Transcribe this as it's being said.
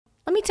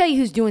me tell you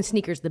who's doing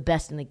sneakers the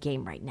best in the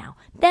game right now.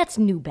 That's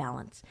New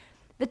Balance.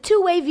 The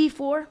two-way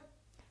V4,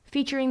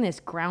 featuring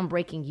this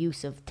groundbreaking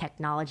use of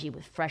technology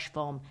with fresh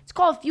foam. It's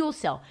called Fuel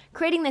Cell,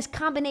 creating this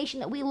combination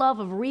that we love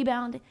of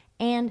rebound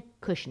and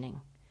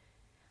cushioning.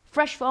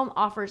 Fresh foam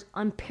offers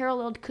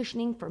unparalleled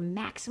cushioning for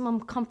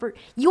maximum comfort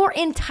your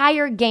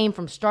entire game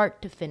from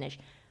start to finish.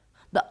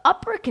 The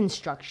upper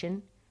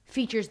construction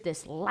features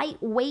this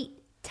lightweight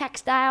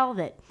textile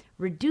that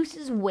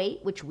reduces weight,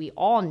 which we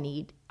all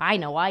need, I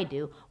know I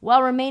do,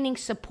 while remaining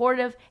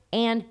supportive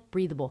and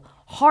breathable.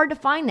 Hard to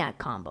find that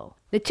combo.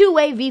 The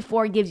two-way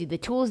V4 gives you the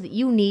tools that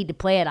you need to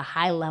play at a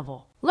high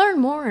level.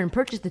 Learn more and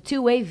purchase the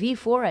two-way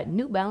V4 at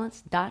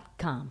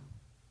newbalance.com.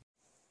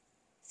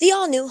 The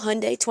all-new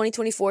Hyundai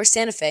 2024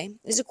 Santa Fe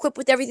is equipped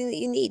with everything that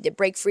you need to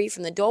break free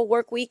from the dull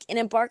work week and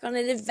embark on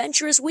an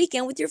adventurous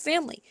weekend with your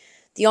family.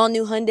 The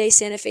all-new Hyundai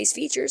Santa Fe's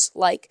features,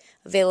 like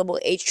available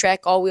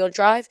H-Track all-wheel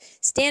drive,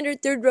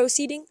 standard third-row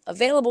seating,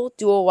 available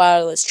dual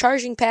wireless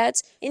charging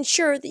pads,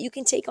 ensure that you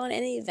can take on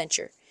any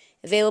adventure.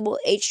 Available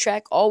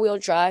H-Track all-wheel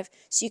drive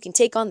so you can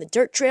take on the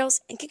dirt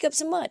trails and kick up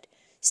some mud.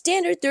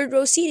 Standard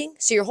third-row seating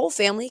so your whole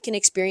family can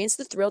experience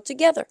the thrill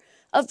together.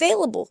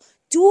 Available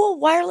dual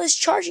wireless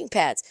charging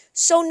pads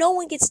so no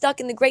one gets stuck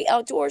in the great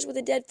outdoors with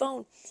a dead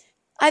phone.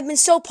 I've been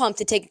so pumped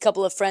to take a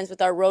couple of friends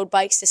with our road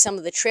bikes to some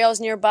of the trails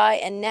nearby,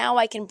 and now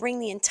I can bring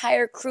the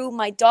entire crew,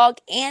 my dog,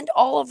 and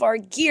all of our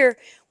gear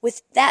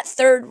with that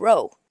third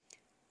row.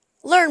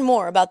 Learn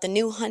more about the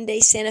new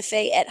Hyundai Santa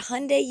Fe at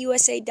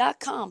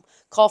HyundaiUSA.com.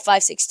 Call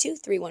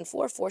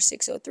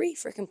 562-314-4603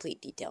 for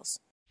complete details.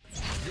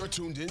 You're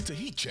tuned in to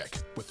Heat Check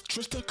with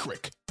Trista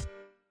Crick.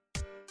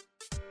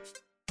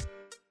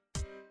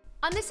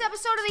 On this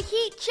episode of the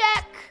Heat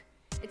Check,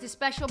 it's a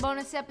special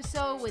bonus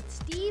episode with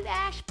Steve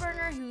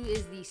Aschburner, who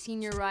is the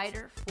senior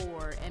writer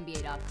for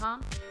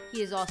NBA.com.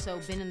 He has also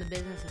been in the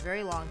business a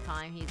very long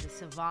time. He's a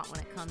savant when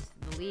it comes to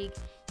the league.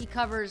 He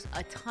covers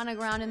a ton of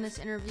ground in this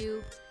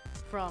interview,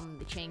 from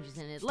the changes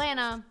in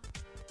Atlanta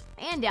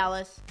and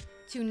Dallas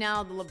to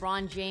now the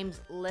LeBron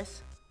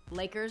James-less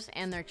Lakers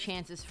and their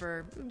chances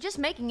for just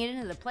making it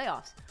into the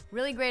playoffs.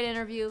 Really great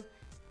interview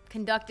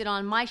conducted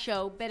on my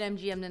show,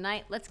 BetMGM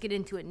Tonight. Let's get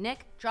into it.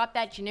 Nick, drop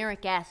that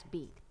generic-ass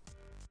beat.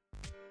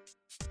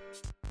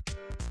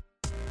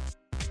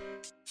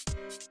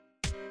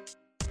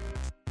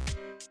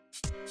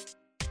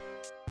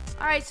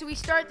 All right, so we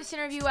start this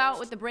interview out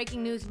with the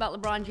breaking news about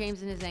LeBron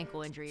James and his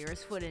ankle injury or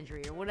his foot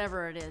injury or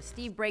whatever it is.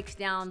 Steve breaks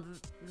down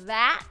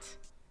that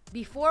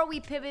before we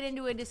pivot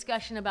into a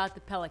discussion about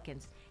the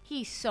Pelicans.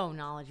 He's so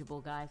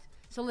knowledgeable, guys.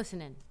 So listen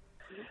in.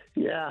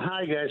 Yeah,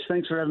 hi, guys.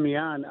 Thanks for having me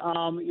on.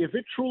 If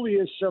it truly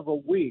is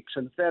several weeks,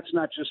 and if that's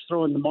not just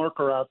throwing the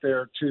marker out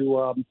there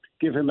to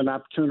give him an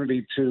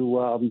opportunity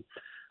to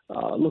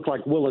look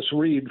like Willis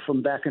Reed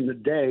from back in the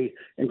day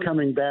and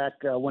coming back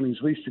when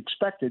he's least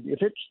expected.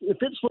 If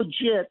it's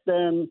legit,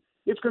 then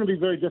it's going to be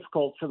very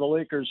difficult for the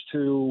Lakers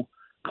to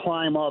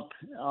climb up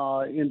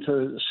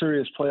into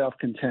serious playoff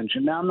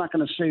contention. Now, I'm not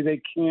going to say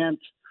they can't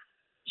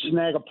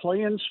snag a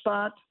play-in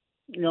spot,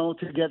 to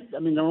get. I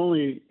mean, they're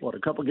only a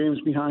couple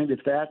games behind,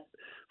 if that,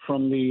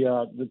 from the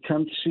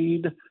 10th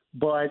seed.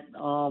 But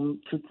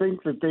to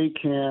think that they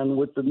can,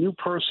 with the new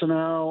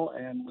personnel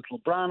and with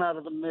LeBron out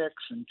of the mix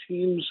and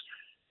teams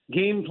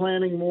game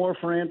planning more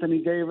for Anthony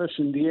Davis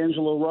and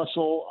D'Angelo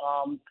Russell,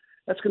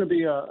 that's going to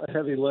be a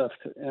heavy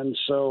lift. And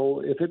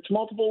so if it's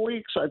multiple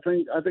weeks, I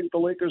think the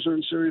Lakers are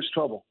in serious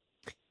trouble.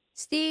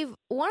 Steve,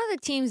 one of the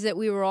teams that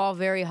we were all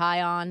very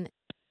high on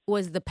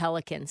was the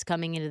Pelicans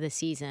coming into the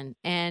season.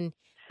 And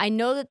I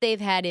know that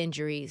they've had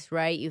injuries,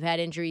 right? You've had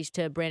injuries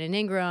to Brandon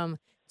Ingram,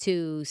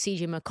 to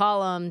C.J.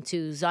 McCollum,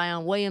 to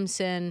Zion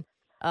Williamson,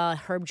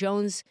 Herb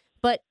Jones.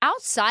 But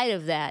outside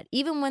of that,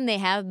 even when they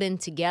have been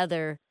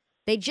together,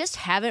 they just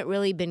haven't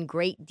really been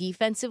great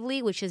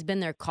defensively, which has been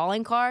their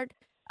calling card.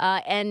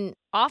 And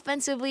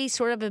offensively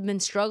sort of have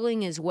been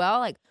struggling as well.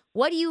 Like,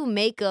 what do you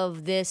make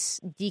of this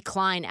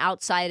decline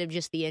outside of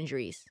just the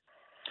injuries?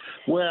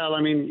 Well,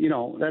 I mean,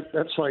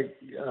 that's like,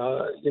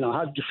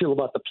 how did you feel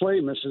about the play,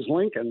 Mrs.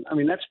 Lincoln? I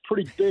mean, that's a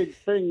pretty big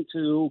thing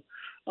to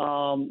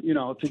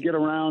get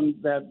around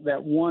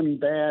that one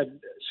bad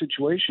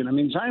situation. I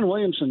mean, Zion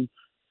Williamson,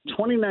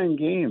 29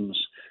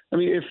 games. I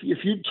mean,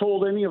 if you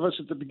told any of us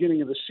at the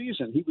beginning of the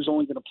season he was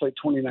only going to play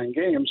 29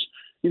 games,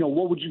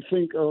 what would you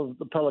think of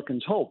the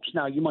Pelicans' hopes?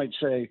 Now, you might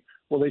say,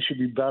 well, they should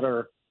be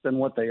better than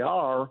what they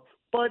are.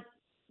 But,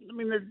 I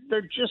mean,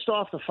 they're just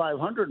off the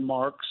 500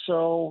 mark.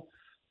 So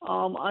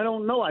I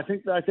don't know. I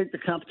think the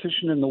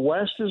competition in the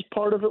West is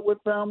part of it with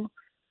them.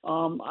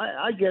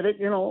 I get it.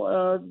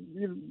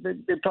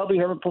 They probably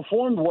haven't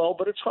performed well,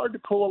 but it's hard to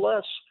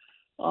coalesce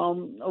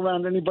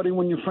around anybody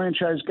when your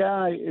franchise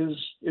guy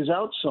is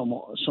out so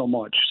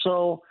much.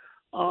 So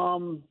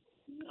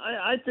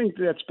I think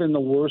that's been the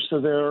worst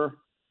of their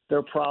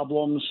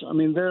problems. I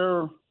mean,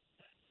 they're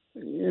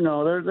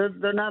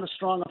not a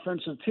strong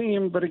offensive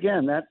team, but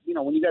again, that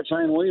when you got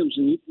Zion Williams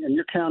and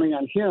you're counting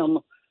on him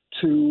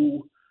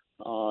to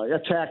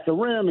attack the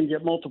rim and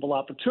get multiple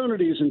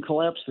opportunities and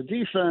collapse the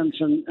defense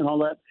and all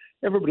that,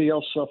 everybody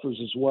else suffers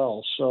as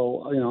well.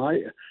 So,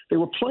 they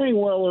were playing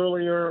well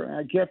earlier.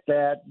 I get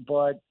that.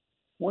 But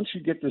once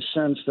you get the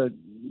sense that,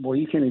 well,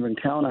 you can't even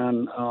count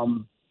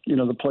on,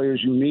 the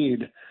players you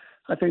need,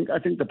 I think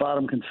the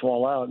bottom can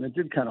fall out. And it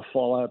did kind of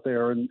fall out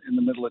there in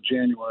the middle of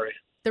January.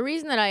 The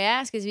reason that I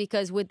ask is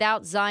because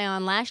without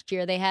Zion last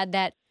year, they had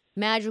that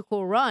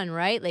magical run,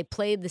 right? They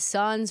played the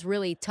Suns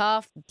really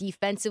tough.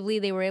 Defensively,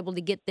 they were able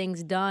to get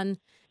things done.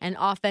 And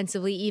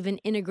offensively, even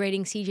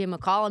integrating C.J.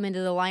 McCollum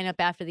into the lineup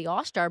after the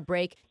All-Star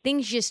break,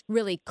 things just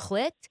really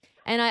clicked.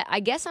 And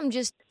I guess I'm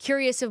just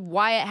curious of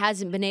why it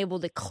hasn't been able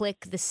to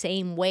click the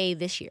same way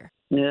this year.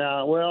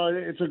 Yeah, well,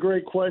 it's a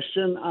great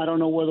question. I don't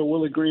know whether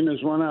Willie Green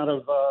has run out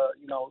of,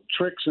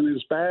 tricks in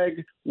his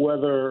bag,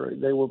 whether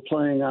they were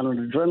playing on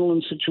an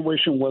adrenaline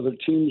situation, whether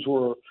teams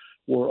were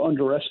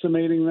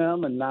underestimating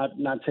them and not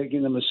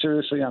taking them as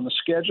seriously on the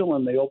schedule,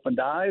 and they opened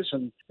eyes,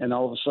 and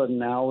all of a sudden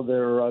now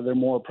they're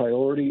more a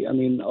priority. I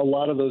mean, a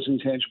lot of those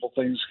intangible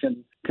things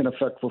can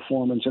affect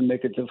performance and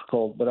make it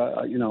difficult. But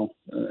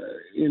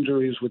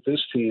injuries with this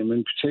team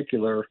in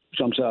particular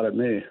jumps out at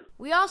me.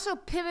 We also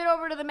pivot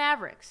over to the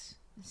Mavericks.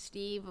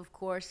 Steve, of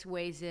course,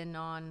 weighs in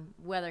on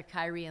whether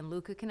Kyrie and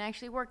Luka can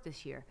actually work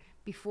this year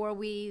before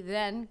we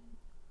then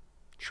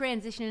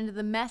transition into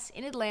the mess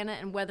in Atlanta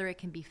and whether it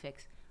can be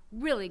fixed.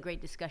 Really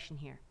great discussion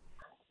here.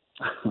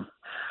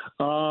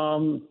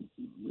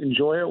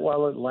 Enjoy it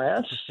while it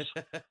lasts.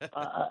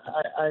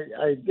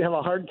 I have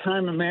a hard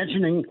time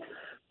imagining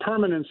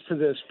permanence to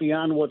this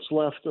beyond what's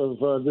left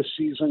of this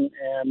season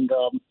and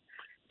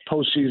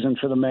postseason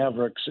for the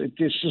Mavericks. It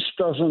just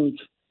doesn't.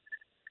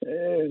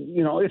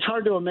 It's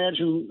hard to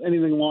imagine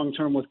anything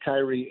long-term with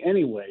Kyrie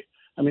anyway.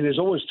 I mean, there's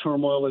always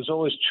turmoil, there's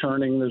always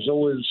churning, there's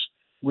always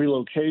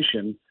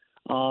relocation.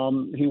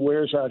 He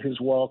wears out his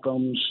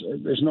welcomes.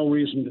 There's no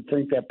reason to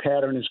think that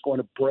pattern is going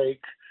to break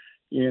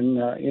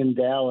in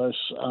Dallas.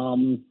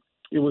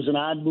 It was an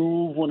odd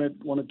move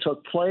when it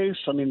took place.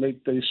 I mean,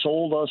 they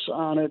sold us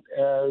on it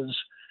as,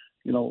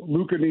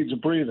 Luka needs a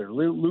breather.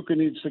 Luka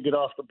needs to get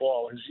off the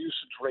ball. His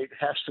usage rate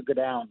has to go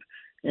down.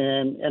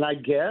 And I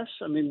guess,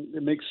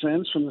 it makes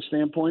sense from the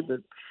standpoint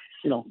that,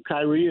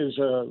 Kyrie is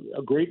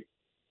a great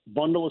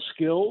bundle of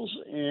skills,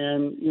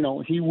 and,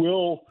 he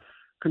will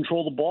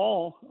control the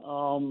ball,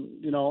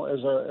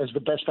 as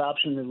the best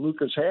option that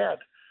Luka's had.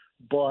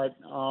 But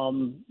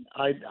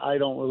I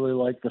don't really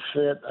like the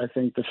fit. I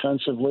think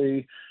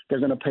defensively they're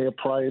going to pay a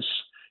price,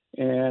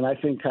 and I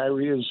think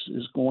Kyrie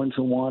is going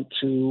to want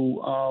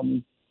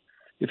to,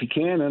 if he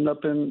can, end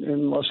up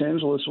in Los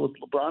Angeles with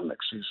LeBron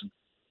next season.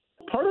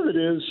 Part of it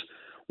is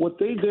what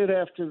they did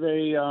after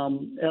they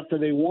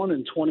won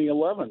in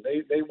 2011.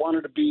 They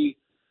wanted to be,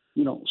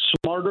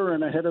 smarter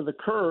and ahead of the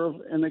curve,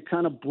 and they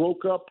kind of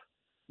broke up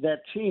that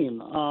team.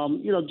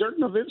 Dirk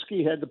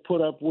Nowitzki had to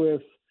put up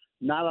with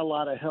not a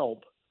lot of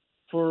help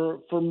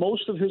for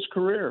most of his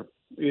career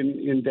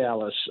in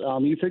Dallas.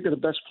 You think of the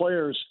best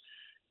players,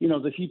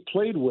 that he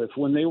played with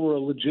when they were a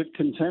legit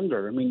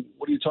contender. I mean,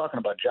 what are you talking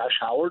about? Josh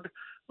Howard,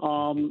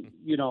 an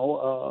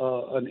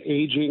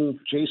aging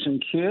Jason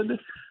Kidd.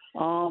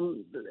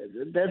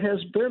 That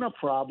has been a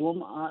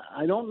problem.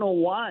 I don't know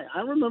why.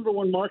 I remember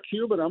when Mark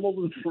Cuban, I'm old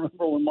enough to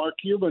remember when Mark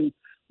Cuban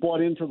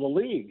bought into the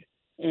league.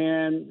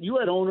 And you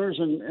had owners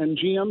and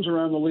GMs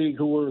around the league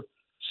who were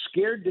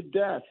scared to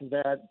death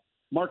that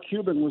Mark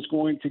Cuban was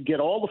going to get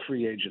all the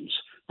free agents.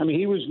 I mean,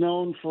 he was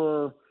known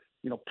for,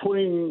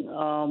 putting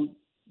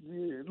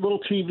little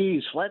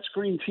TVs, flat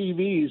screen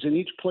TVs in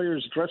each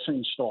player's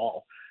dressing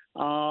stall.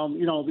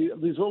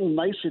 These little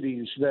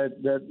niceties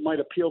that might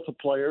appeal to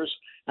players.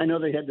 I know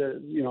they had to,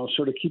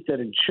 sort of keep that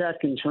in check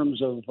in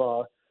terms of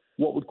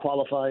what would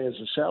qualify as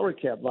a salary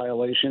cap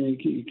violation.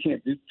 You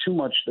can't do too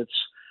much that's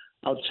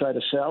outside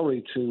of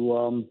salary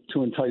to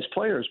entice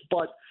players.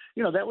 But,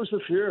 that was the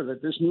fear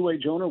that this new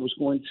age owner was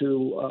going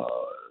to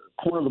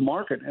corner the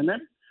market. And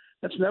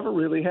that's never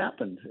really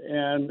happened.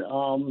 And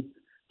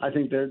I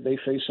think they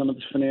face some of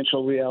the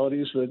financial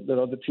realities that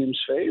other teams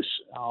face.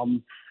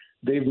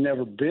 They've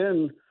never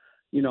been,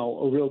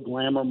 a real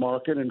glamour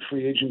market and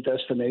free agent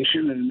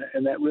destination,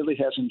 and that really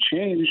hasn't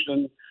changed.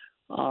 And,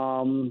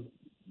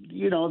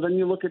 then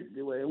you look at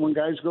when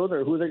guys go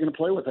there, who are they going to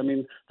play with? I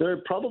mean, there are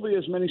probably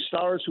as many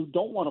stars who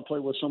don't want to play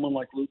with someone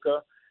like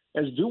Luka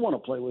as do want to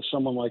play with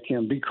someone like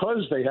him,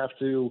 because they have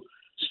to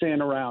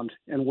stand around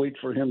and wait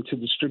for him to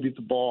distribute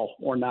the ball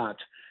or not.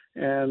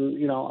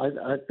 And,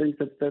 I think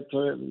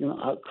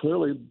that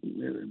clearly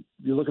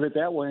you look at it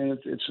that way, and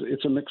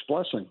it's a mixed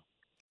blessing.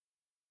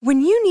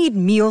 When you need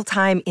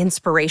mealtime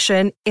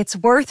inspiration, it's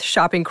worth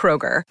shopping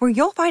Kroger, where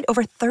you'll find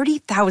over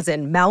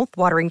 30,000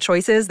 mouth-watering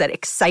choices that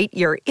excite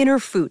your inner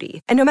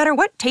foodie. And no matter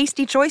what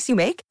tasty choice you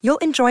make, you'll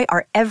enjoy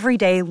our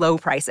everyday low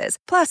prices,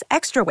 plus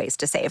extra ways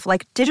to save,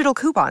 like digital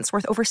coupons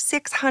worth over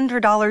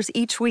 $600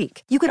 each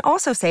week. You can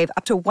also save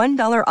up to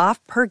 $1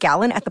 off per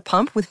gallon at the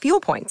pump with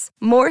fuel points.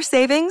 More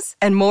savings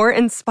and more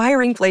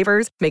inspiring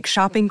flavors make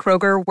shopping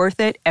Kroger worth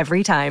it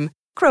every time.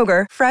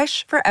 Kroger,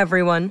 fresh for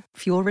everyone.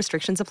 Fuel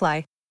restrictions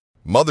apply.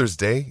 Mother's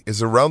Day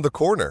is around the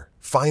corner.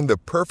 Find the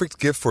perfect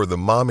gift for the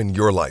mom in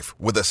your life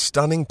with a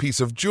stunning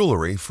piece of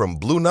jewelry from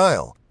Blue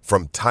Nile.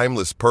 From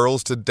timeless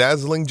pearls to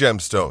dazzling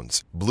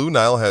gemstones, Blue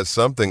Nile has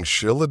something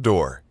she'll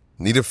adore.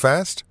 Need it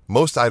fast?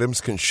 Most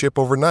items can ship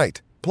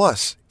overnight.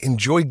 Plus,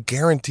 enjoy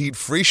guaranteed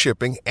free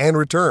shipping and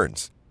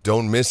returns.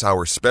 Don't miss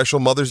our special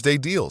Mother's Day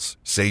deals.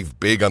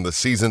 Save big on the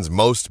season's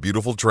most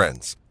beautiful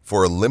trends.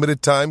 For a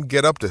limited time,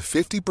 get up to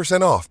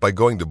 50% off by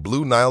going to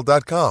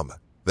BlueNile.com.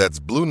 That's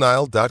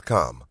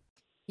BlueNile.com.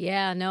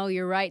 Yeah, no,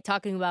 you're right.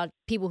 Talking about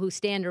people who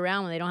stand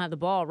around when they don't have the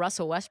ball,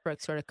 Russell Westbrook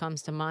sort of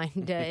comes to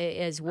mind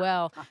as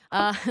well.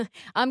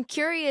 I'm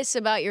curious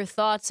about your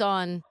thoughts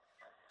on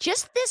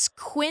just this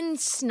Quinn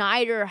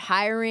Snyder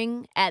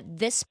hiring at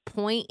this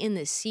point in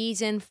the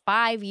season,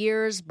 5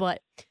 years,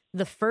 but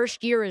the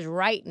first year is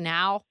right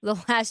now,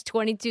 the last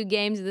 22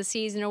 games of the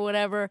season or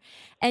whatever,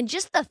 and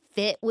just the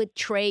fit with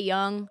Trae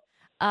Young.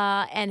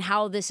 And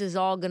how this is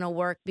all going to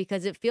work,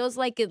 because it feels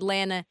like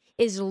Atlanta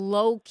is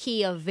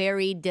low-key a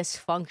very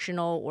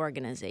dysfunctional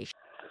organization.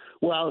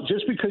 Well,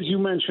 just because you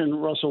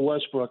mentioned Russell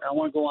Westbrook, I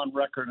want to go on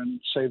record and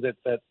say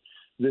that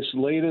this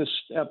latest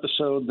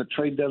episode, the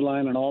trade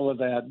deadline and all of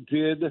that,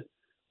 did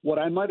what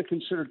I might have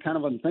considered kind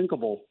of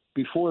unthinkable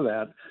before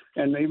that.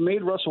 And they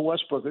made Russell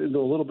Westbrook into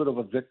a little bit of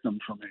a victim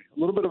for me. A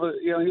little bit of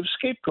he was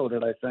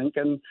scapegoated, I think.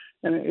 And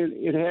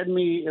it had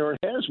me, or it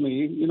has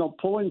me,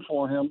 pulling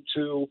for him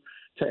to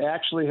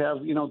actually have,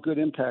 good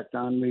impact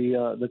on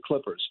the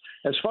Clippers.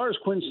 As far as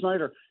Quinn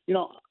Snyder,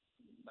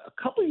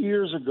 a couple of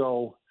years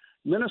ago,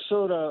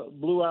 Minnesota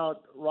blew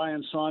out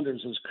Ryan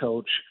Saunders as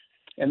coach,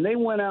 and they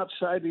went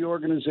outside the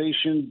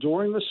organization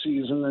during the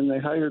season and they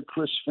hired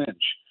Chris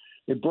Finch.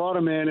 They brought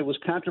him in. It was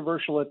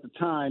controversial at the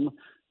time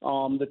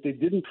that they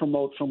didn't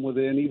promote from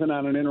within, even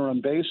on an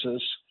interim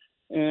basis.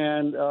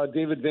 And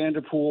David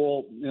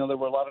Vanderpool, there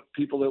were a lot of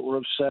people that were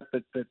upset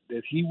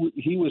that he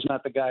was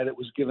not the guy that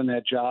was given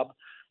that job.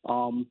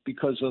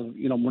 Because of,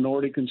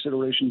 minority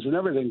considerations and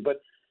everything.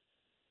 But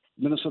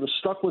Minnesota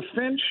stuck with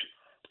Finch.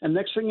 And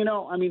next thing you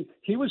know,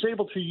 he was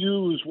able to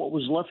use what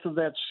was left of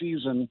that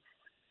season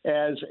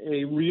as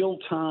a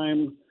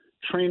real-time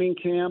training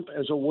camp,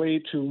 as a way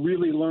to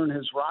really learn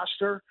his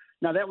roster.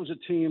 Now, that was a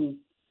team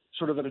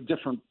sort of at a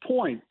different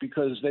point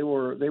because they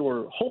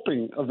were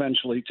hoping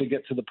eventually to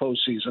get to the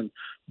postseason.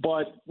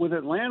 But with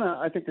Atlanta,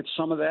 I think it's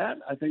some of that.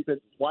 I think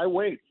that why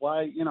wait?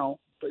 Why,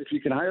 if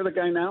you can hire the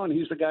guy now and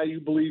he's the guy you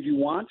believe you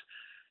want,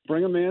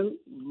 bring him in,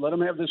 let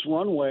him have this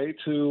runway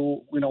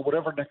to,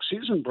 whatever next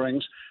season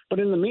brings. But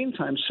in the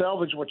meantime,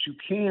 salvage what you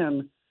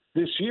can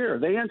this year.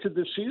 They entered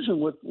this season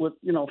with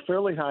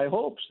fairly high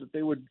hopes that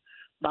they would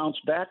bounce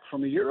back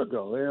from a year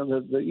ago.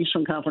 The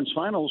Eastern Conference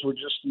Finals were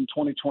just in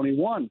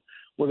 2021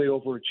 where they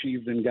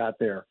overachieved and got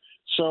there.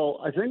 So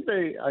I think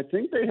they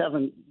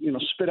haven't,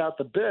 spit out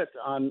the bit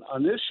on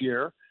this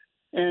year.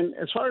 And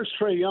as far as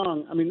Trae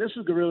Young, this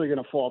is really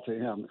going to fall to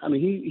him.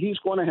 He's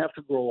going to have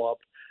to grow up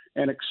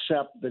and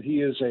accept that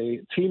he is a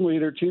team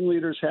leader. Team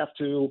leaders have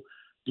to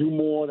do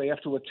more. They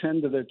have to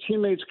attend to their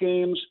teammates'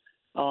 games.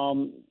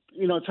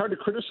 It's hard to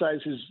criticize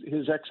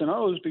his X and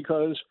O's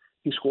because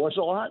he scores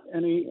a lot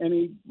and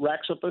he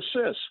racks up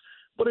assists.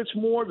 But it's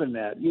more than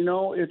that.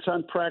 It's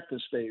on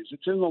practice days.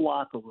 It's in the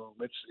locker room.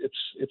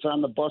 It's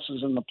on the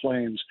buses and the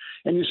planes.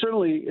 And you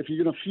certainly, if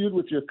you're going to feud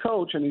with your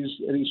coach, and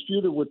he's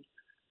feuded with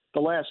the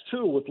last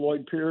two with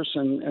Lloyd Pierce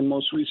and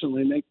most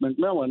recently Nate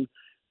McMillan,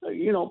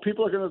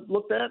 people are going to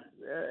look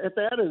at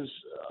that as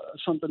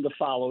something to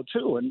follow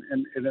too,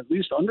 and at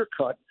least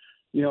undercut,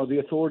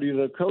 the authority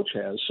the coach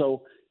has.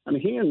 So,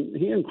 he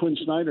and Quinn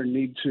Snyder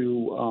need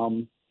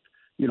to,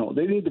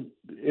 they need to,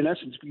 in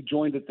essence, be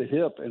joined at the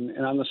hip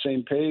and on the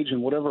same page,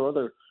 and whatever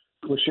other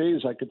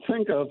cliches I could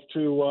think of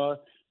to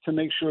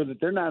make sure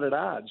that they're not at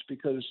odds,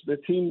 because the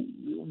team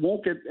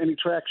won't get any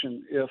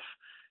traction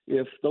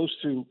if those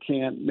two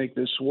can't make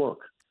this work.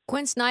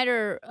 Quinn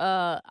Snyder,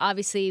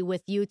 obviously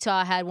with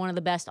Utah, had one of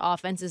the best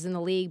offenses in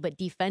the league, but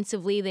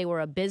defensively they were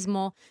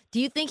abysmal.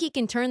 Do you think he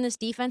can turn this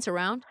defense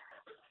around?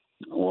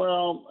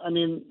 Well,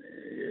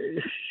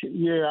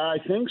 yeah, I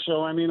think so.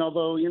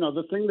 Although,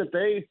 the thing that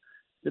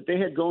they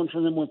had going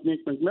for them with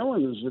Nick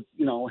McMillan is that,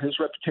 his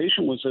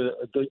reputation was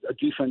a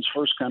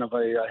defense-first kind of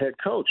a head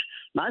coach.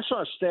 And I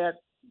saw a stat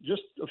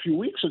just a few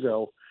weeks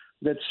ago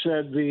that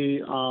said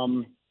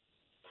the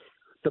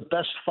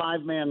best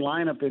five-man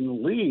lineup in the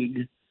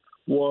league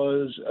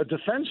was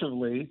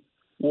defensively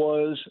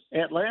was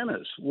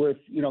Atlanta's, with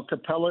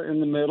Capella in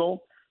the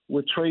middle,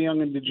 with Trae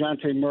Young and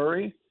DeJounte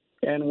Murray,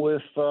 and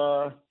with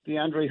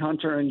DeAndre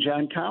Hunter and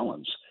John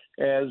Collins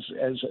as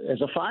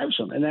a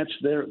fivesome, and that's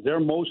their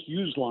most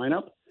used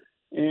lineup,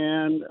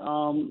 and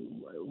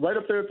right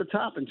up there at the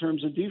top in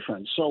terms of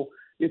defense. So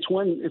it's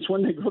when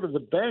they go to the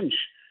bench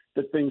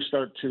that things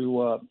start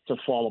to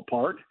fall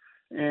apart,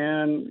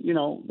 and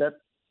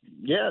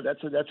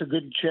that's a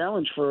good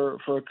challenge for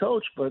a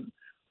coach, but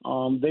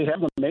they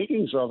have the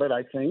makings of it,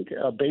 I think,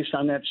 based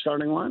on that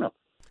starting lineup.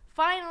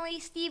 Finally,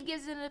 Steve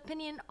gives an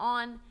opinion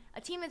on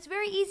a team that's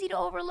very easy to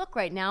overlook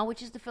right now,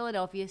 which is the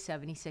Philadelphia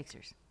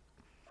 76ers.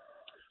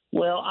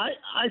 Well,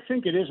 I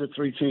think it is a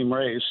three-team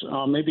race.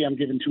 Maybe I'm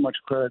giving too much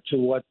credit to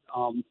what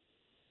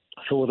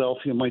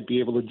Philadelphia might be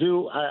able to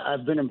do.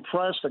 I've been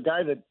impressed. A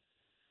guy that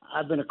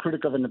I've been a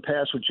critic of in the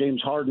past with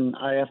James Harden,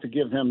 I have to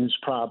give him his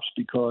props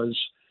because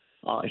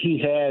he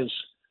has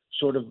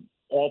sort of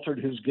altered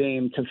his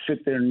game to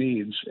fit their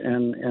needs,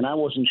 and I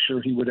wasn't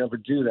sure he would ever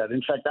do that.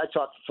 In fact, I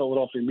talked to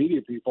Philadelphia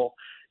media people,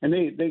 and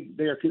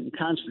they are in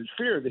constant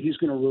fear that he's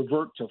going to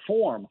revert to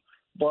form.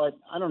 But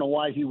I don't know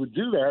why he would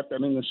do that. I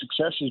mean, the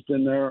success has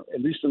been there,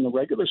 at least in the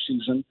regular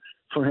season,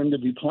 for him to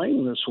be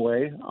playing this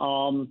way.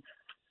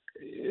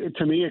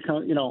 To me,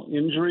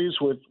 injuries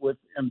with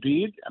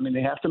Embiid, I mean,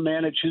 they have to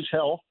manage his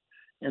health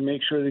and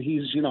make sure that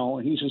he's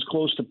as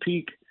close to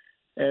peak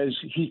as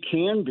he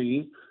can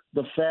be.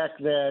 The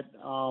fact that,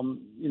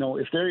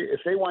 if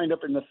they wind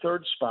up in the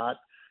third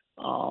spot,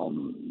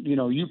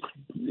 you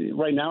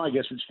right now, I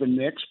guess it's the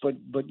Knicks, but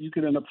you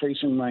could end up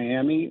facing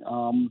Miami.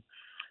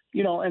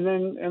 And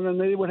then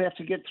they would have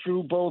to get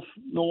through both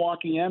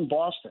Milwaukee and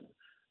Boston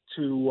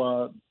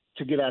to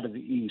get out of the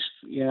East.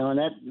 And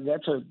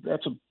that's a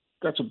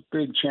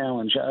big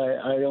challenge.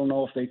 I don't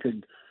know if they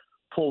could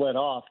pull that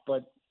off,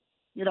 but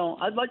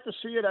I'd like to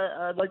see it.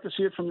 I'd like to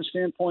see it from the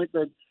standpoint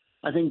that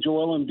I think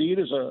Joel Embiid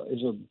is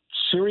a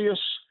serious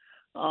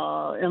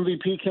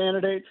MVP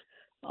candidate.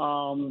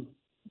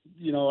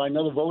 I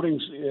know the voting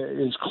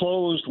is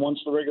closed once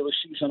the regular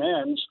season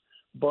ends.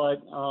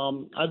 But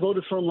I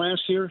voted for him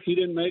last year. He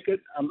didn't make it.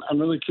 I'm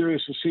really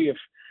curious to see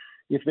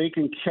if they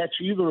can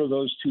catch either of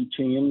those two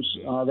teams.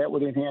 That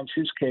would enhance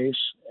his case.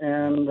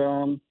 And,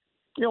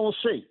 we'll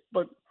see.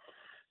 But,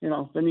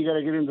 then you got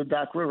to get into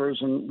Doc Rivers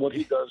and what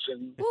he does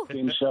in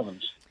Game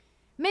 7s.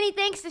 Many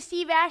thanks to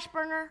Steve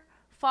Aschburner.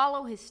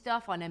 Follow his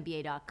stuff on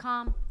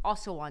NBA.com.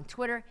 Also on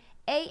Twitter,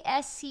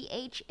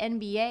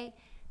 ASCHNBA.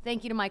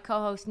 Thank you to my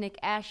co-host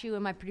Nick Ashew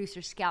and my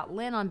producer Scout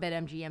Lynn on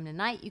BetMGM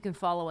tonight. You can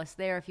follow us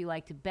there if you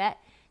like to bet.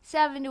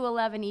 7 to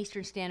 11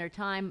 Eastern Standard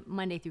Time,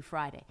 Monday through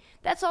Friday.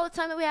 That's all the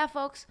time that we have,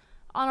 folks,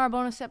 on our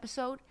bonus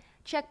episode.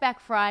 Check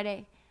back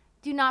Friday.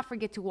 Do not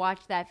forget to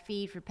watch that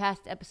feed for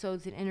past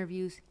episodes and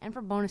interviews and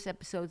for bonus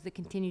episodes that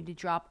continue to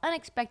drop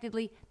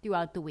unexpectedly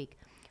throughout the week.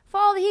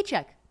 Follow the Heat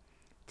Check.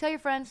 Tell your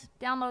friends,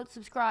 download,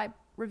 subscribe,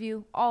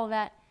 review, all of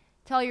that.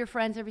 Tell your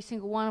friends, every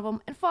single one of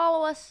them, and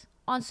follow us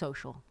on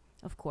social,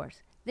 of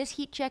course. This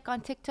Heat Check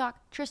on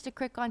TikTok, Trista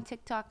Crick on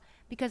TikTok,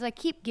 because I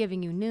keep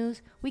giving you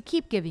news, we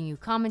keep giving you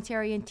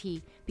commentary and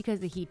tea, because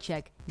the Heat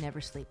Check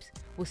never sleeps.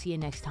 We'll see you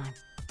next time.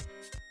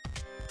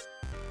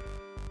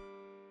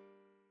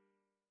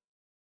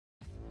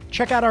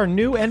 Check out our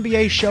new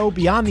NBA show,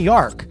 Beyond the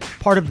Arc,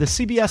 part of the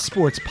CBS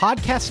Sports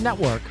Podcast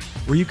Network,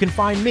 where you can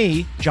find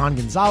me, John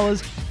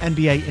Gonzalez,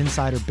 NBA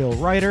insider Bill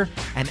Ryder,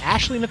 and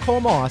Ashley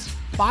Nicole Moss,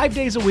 5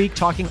 days a week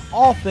talking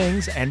all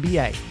things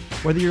NBA.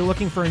 Whether you're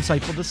looking for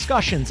insightful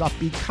discussions,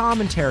 upbeat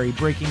commentary,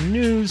 breaking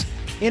news,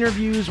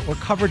 interviews, or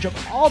coverage of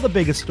all the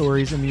biggest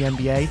stories in the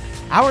NBA,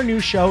 our new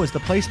show is the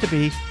place to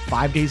be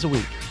 5 days a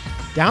week.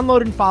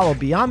 Download and follow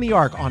Beyond the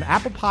Arc on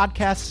Apple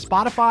Podcasts,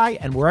 Spotify,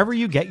 and wherever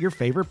you get your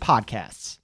favorite podcasts.